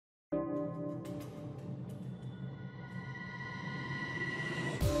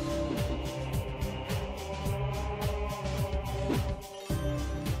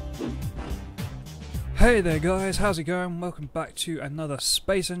Hey there guys, how's it going? Welcome back to another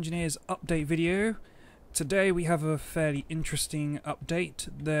Space Engineers update video. Today we have a fairly interesting update.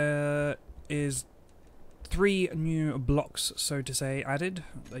 There is 3 new blocks, so to say, added.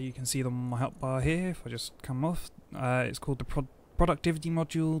 You can see them on my help bar here if I just come off. It's called the productivity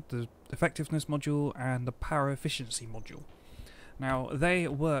module, the effectiveness module, and the power efficiency module. Now they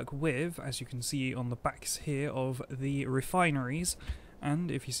work with, as you can see on the backs here, of the refineries,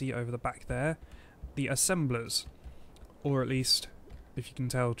 and if you see over the back there, the assemblers, or at least, if you can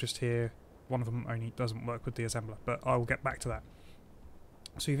tell just here, one of them only doesn't work with the assembler, but I will get back to that.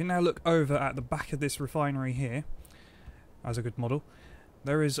 So if you now look over at the back of this refinery here, as a good model,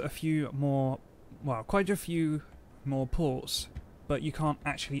 there is a few more, well, quite a few more ports, but you can't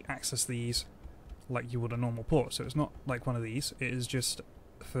actually access these like you would a normal port, so it's not like one of these, it is just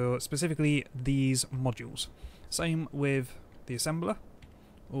for specifically these modules. Same with the assembler.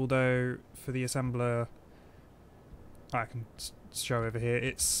 Although for the assembler, I can show over here,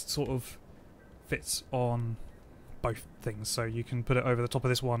 it sort of fits on both things, so you can put it over the top of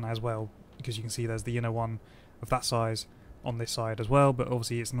this one as well, because you can see there's the inner one of that size on this side as well, but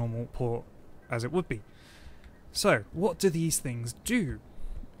obviously it's normal port as it would be. So, what do these things do?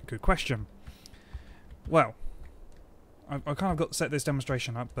 Good question. Well, I've kind of got to set this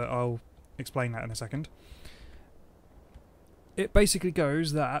demonstration up, but I'll explain that in a second. It basically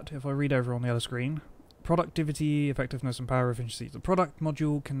goes that, if I read over on the other screen, productivity, effectiveness and power efficiency. The product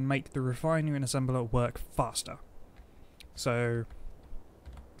module can make the refinery and assembler work faster. So,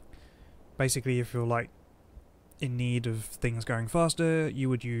 basically if you're like in need of things going faster, you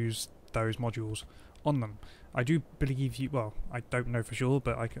would use those modules on them. I do believe you, well, I don't know for sure,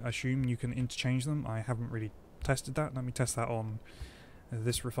 but I assume you can interchange them. I haven't really tested that. Let me test that on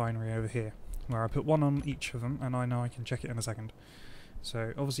this refinery over here, where I put one on each of them, and I know I can check it in a second.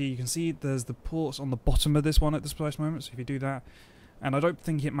 So obviously you can see there's the ports on the bottom of this one at this precise moment, so if you do that, and I don't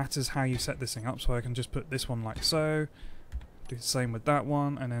think it matters how you set this thing up, so I can just put this one like so, do the same with that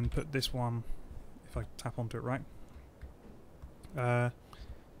one, and then put this one, if I tap onto it right,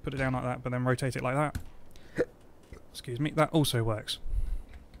 put it down like that, but then rotate it like that. Excuse me, that also works.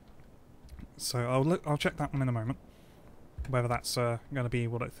 So I'll check that one in a moment, whether that's going to be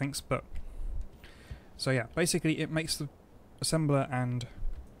what it thinks, but so yeah, basically it makes the assembler and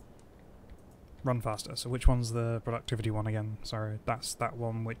run faster. So which one's the productivity one again? Sorry, that's that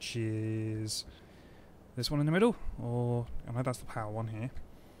one, which is this one in the middle, or I know that's the power one here,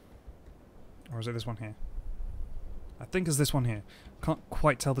 or is it this one here? I think it's this one here. Can't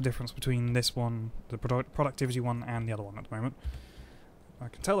quite tell the difference between this one, the productivity one, and the other one at the moment. I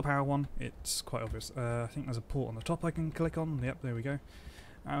can tell the power one, it's quite obvious. I think there's a port on the top I can click on. Yep, there we go.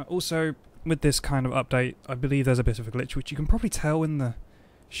 Also, with this kind of update, I believe there's a bit of a glitch, which you can probably tell in the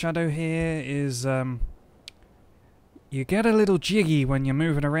shadow here, is you get a little jiggy when you're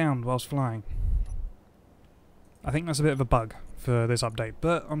moving around whilst flying. I think that's a bit of a bug for this update,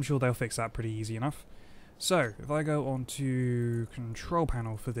 but I'm sure they'll fix that pretty easy enough. So, if I go on to control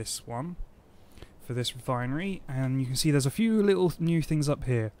panel for this one, for this refinery, and you can see there's a few little new things up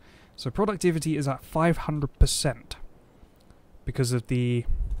here. So productivity is at 500% because of the,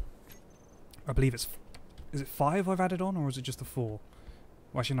 I believe it's, is it 5 I've added on, or is it just the 4?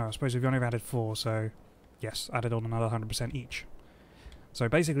 Well, actually no, I suppose we've only added 4, so yes, added on another 100% each. So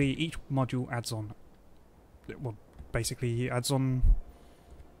basically each module adds on, well, basically adds on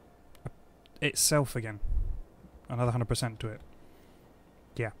itself again, another 100% to it.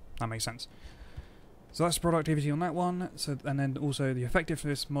 Yeah, that makes sense. So that's productivity on that one. So, and then also the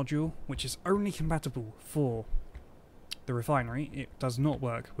effectiveness module, which is only compatible for the refinery. It does not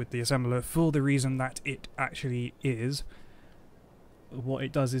work with the assembler for the reason that it actually is. What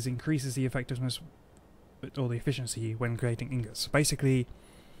it does is increases the effectiveness or the efficiency when creating ingots. So basically,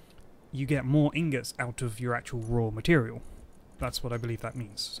 you get more ingots out of your actual raw material. That's what I believe that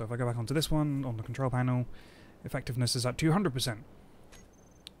means. So if I go back onto this one, on the control panel, effectiveness is at 200%.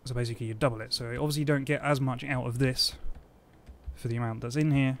 So basically you double it. So obviously you don't get as much out of this for the amount that's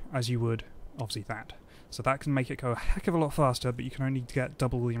in here as you would obviously that. So that can make it go a heck of a lot faster, but you can only get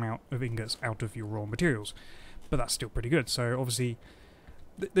double the amount of ingots out of your raw materials. But that's still pretty good. So obviously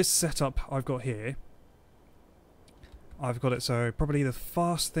this setup I've got here, I've got it so probably the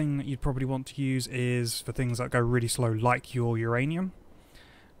fast thing that you'd probably want to use is for things that go really slow, like your uranium.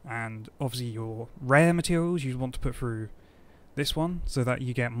 And obviously your rare materials you'd want to put through this one so that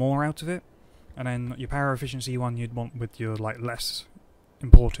you get more out of it, and then your power efficiency one you'd want with your like less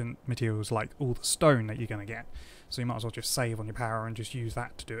important materials like all the stone that you're going to get. So you might as well just save on your power and just use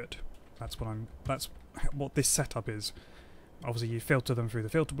that to do it. That's what this setup is obviously you filter them through the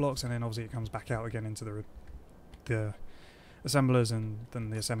filter blocks, and then obviously it comes back out again into the assemblers, and then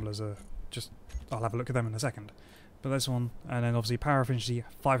the assemblers are just, I'll have a look at them in a second. But this one, and then obviously power efficiency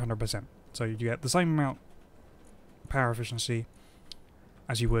 500%. So you get the same amount power efficiency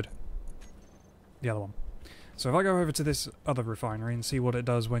as you would the other one. So if I go over to this other refinery and see what it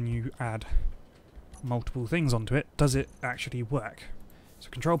does when you add multiple things onto it, does it actually work? So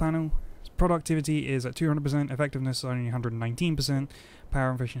control panel, productivity is at 200%, effectiveness only 119%,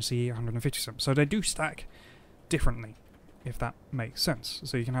 power efficiency 150%. So they do stack differently, if that makes sense.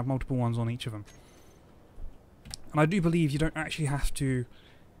 So you can have multiple ones on each of them. And I do believe you don't actually have to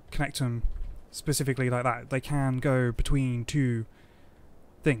connect them specifically like that. They can go between two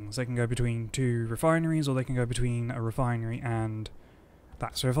things. They can go between two refineries, or they can go between a refinery and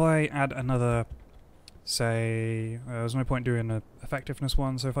that. So if I add another, say, there's no point doing an effectiveness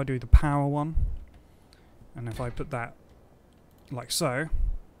one, so if I do the power one, and if I put that like so,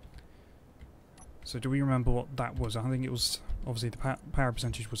 so do we remember what that was? I think it was, obviously the power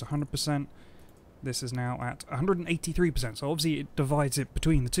percentage was 100%, this is now at 183%, so obviously it divides it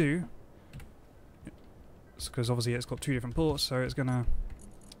between the two, because obviously it's got two different ports, so it's gonna,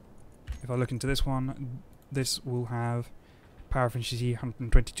 if I look into this one, this will have power efficiency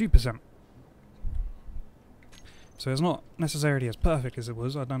 122%. So it's not necessarily as perfect as it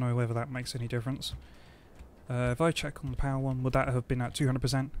was. I don't know whether that makes any difference. If I check on the power one, would that have been at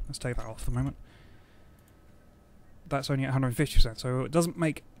 200%? Let's take that off for the moment. That's only at 150%, so it doesn't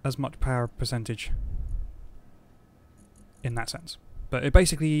make as much power percentage in that sense. But it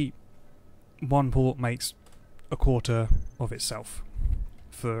basically, one port makes a quarter of itself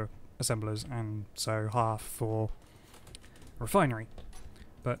for assemblers, and so half for refinery.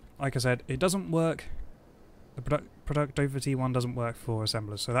 But like I said, it doesn't work. The productivity one doesn't work for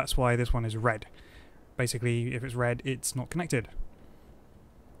assemblers, so that's why this one is red. Basically, if it's red, it's not connected,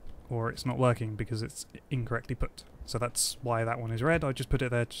 or it's not working because it's incorrectly put. So that's why that one is red. I just put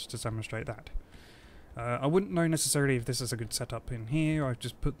it there just to demonstrate that. I wouldn't know necessarily if this is a good setup in here. I've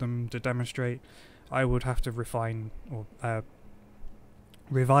just put them to demonstrate. I would have to refine or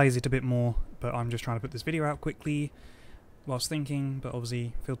revise it a bit more, but I'm just trying to put this video out quickly whilst thinking, but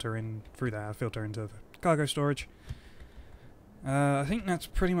obviously filter in through there, filter into the cargo storage. I think that's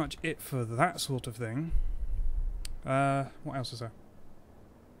pretty much it for that sort of thing. What else is there?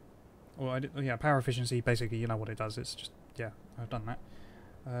 Well, yeah, power efficiency, basically, you know what it does. It's just, yeah, I've done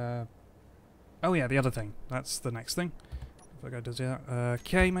that. Oh yeah, the other thing. That's the next thing. If I go to the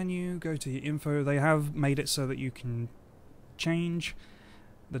K menu, go to your info. They have made it so that you can change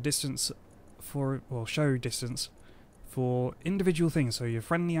the distance for, well, show distance for individual things. So your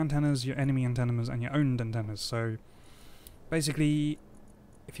friendly antennas, your enemy antennas, and your owned antennas. So basically,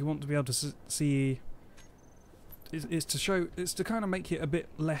 if you want to be able to see, it's to kind of make it a bit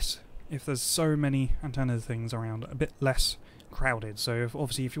less, if there's so many antenna things around, a bit less crowded. So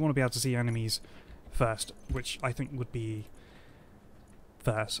obviously if you want to be able to see enemies first, which I think would be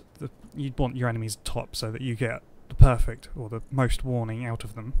first, you'd want your enemies top so that you get the perfect or the most warning out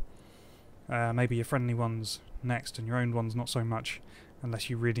of them. Maybe your friendly ones next and your own ones not so much, unless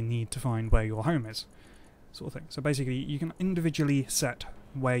you really need to find where your home is, sort of thing. So basically you can individually set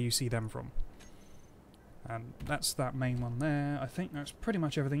where you see them from. And that's that main one there. I think that's pretty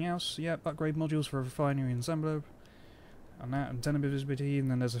much everything else. Yep, upgrade modules for a refinery and assembler. And that, antenna visibility, and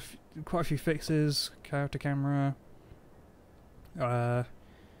then there's quite a few fixes, character camera. Yeah,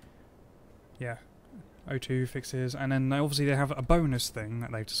 O2 fixes, and then obviously they have a bonus thing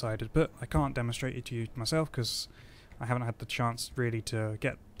that they've decided, but I can't demonstrate it to you myself because I haven't had the chance really to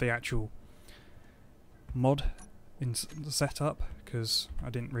get the actual mod set up, because I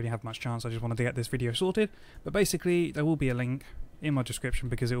didn't really have much chance. I just wanted to get this video sorted. But basically there will be a link in my description,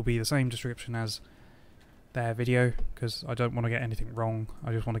 because it will be the same description as their video, because I don't want to get anything wrong.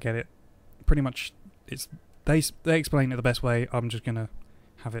 I just want to get it pretty much, they explain it the best way. I'm just gonna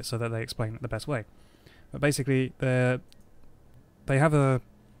have it so that they explain it the best way. But basically they have a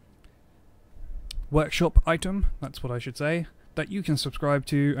workshop item, that's what I should say, that you can subscribe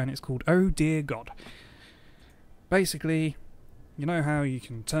to, and it's called Oh Dear God. Basically, you know how you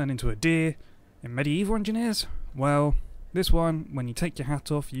can turn into a deer in Medieval Engineers? Well, this one, when you take your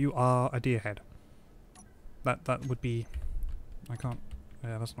hat off, you are a deer head. That would be, I can't,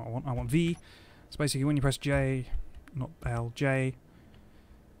 yeah, that's not what I want. I want V. So basically when you press J, not L, J,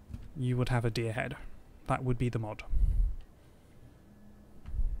 you would have a deer head. That would be the mod.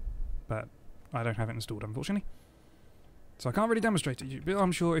 But I don't have it installed, unfortunately. So I can't really demonstrate it, but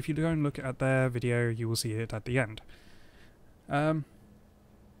I'm sure if you go and look at their video, you will see it at the end. That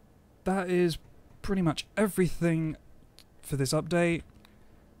is pretty much everything for this update,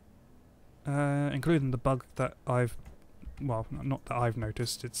 including the bug that I've, well, not that I've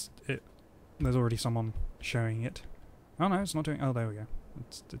noticed. There's already someone showing it. Oh no, it's not doing. Oh, there we go.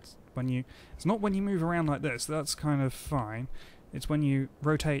 It's when you. It's not when you move around like this. That's kind of fine. It's when you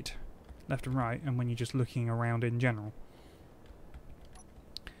rotate left and right, and when you're just looking around in general.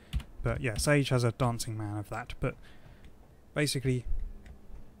 But yeah, Sage has a dancing man of that. But basically,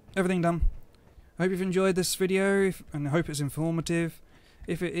 everything done. I hope you've enjoyed this video, and I hope it's informative.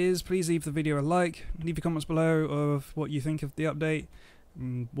 If it is, please leave the video a like. Leave your comments below of what you think of the update,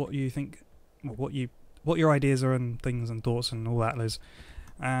 and what you think, what your ideas are and things and thoughts and all that is.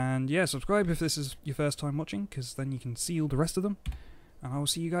 And yeah, subscribe if this is your first time watching, because then you can see all the rest of them. And I will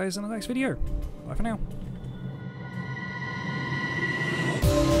see you guys in the next video. Bye for now.